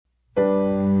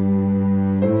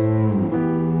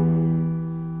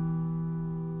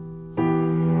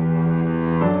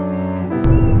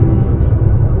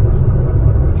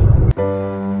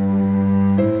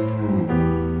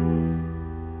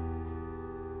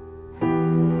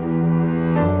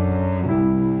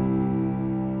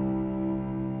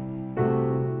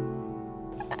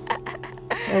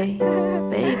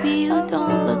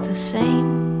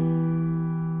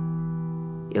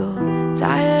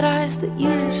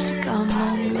used to come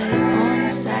home late on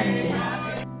Saturdays,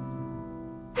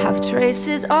 have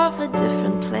traces of a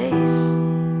different place.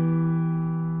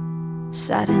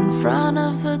 Sat in front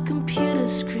of a computer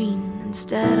screen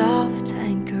instead of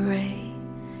Tanqueray.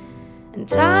 And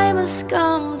time has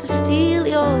come to steal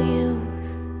your youth,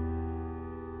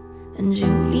 and you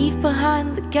leave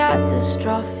behind the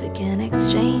catastrophic in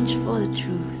exchange for the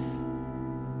truth.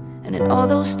 And in all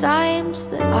those times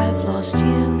that I've lost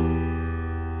you,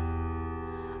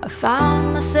 I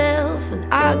found myself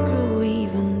and I grew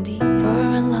even deeper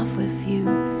in love with you.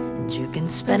 And you can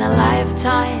spend a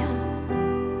lifetime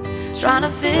trying to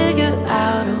figure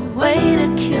out a way to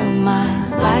kill my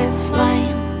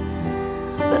lifeline,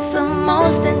 but the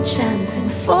most enchanting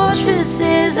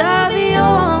fortresses of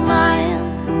your mind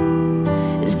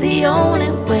is the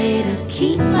only way to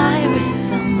keep my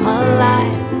rhythm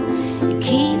alive. You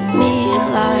keep me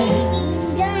alive.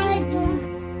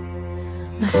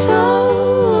 My soul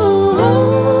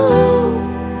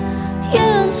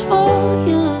yearns for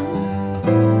you.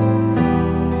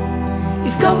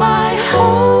 You've got my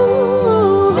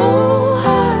whole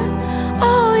heart.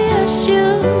 Oh yes you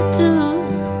do.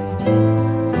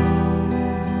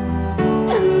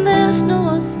 And there's no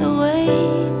other way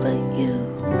but you.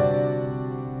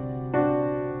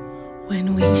 When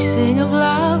we sing of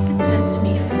love, it sets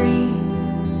me free,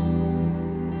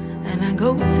 and I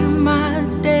go through my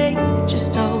day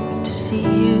just hope to see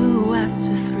you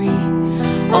after 3.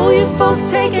 Oh, you've both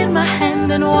taken my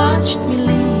hand and watched me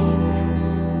leave.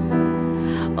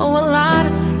 Oh, a lot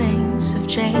of things have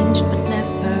changed, but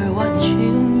never what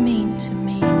you mean to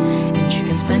me. And you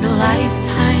can spend a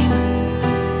lifetime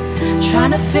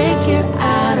trying to figure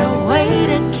out a way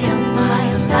to kill my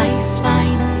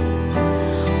lifeline,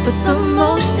 but the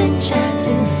most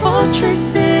enchanting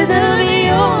fortresses of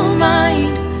your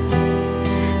mind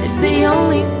is the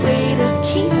only way to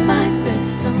keep my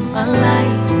rhythm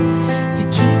alive. You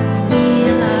keep me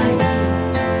alive.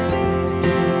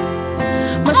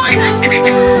 My soul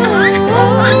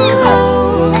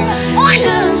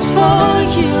yearns for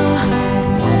you.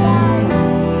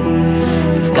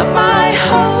 You've got my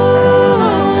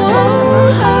whole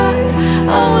heart.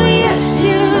 Oh yes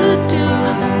you do.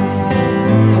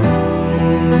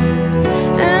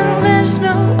 And there's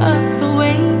no other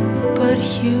way but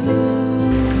you.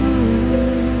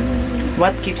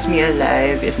 What keeps me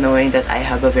alive is knowing that I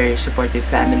have a very supportive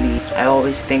family. I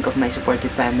always think of my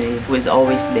supportive family who is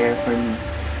always there for me.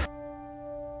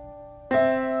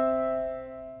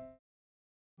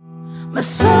 My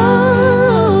soul